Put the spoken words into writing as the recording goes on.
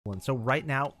So right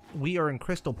now we are in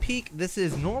Crystal Peak. This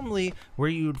is normally where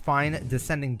you would find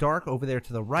Descending Dark over there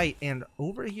to the right, and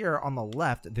over here on the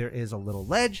left there is a little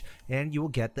ledge and you will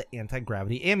get the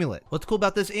anti-gravity amulet. What's cool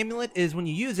about this amulet is when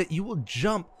you use it, you will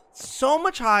jump so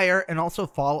much higher and also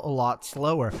fall a lot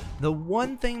slower. The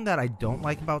one thing that I don't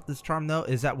like about this charm though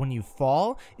is that when you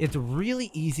fall, it's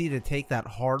really easy to take that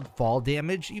hard fall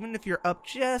damage. Even if you're up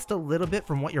just a little bit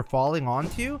from what you're falling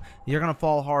onto, you're gonna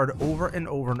fall hard over and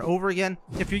over and over again.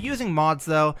 If you're using mods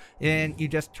though and you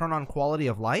just turn on quality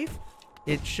of life,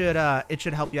 it should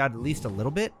help you out at least a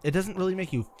little bit. It doesn't really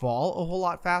make you fall a whole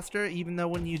lot faster, even though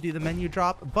when you do the menu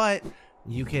drop, but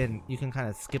you can kind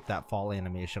of skip that fall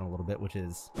animation a little bit, which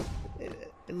is,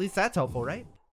 at least that's helpful, right?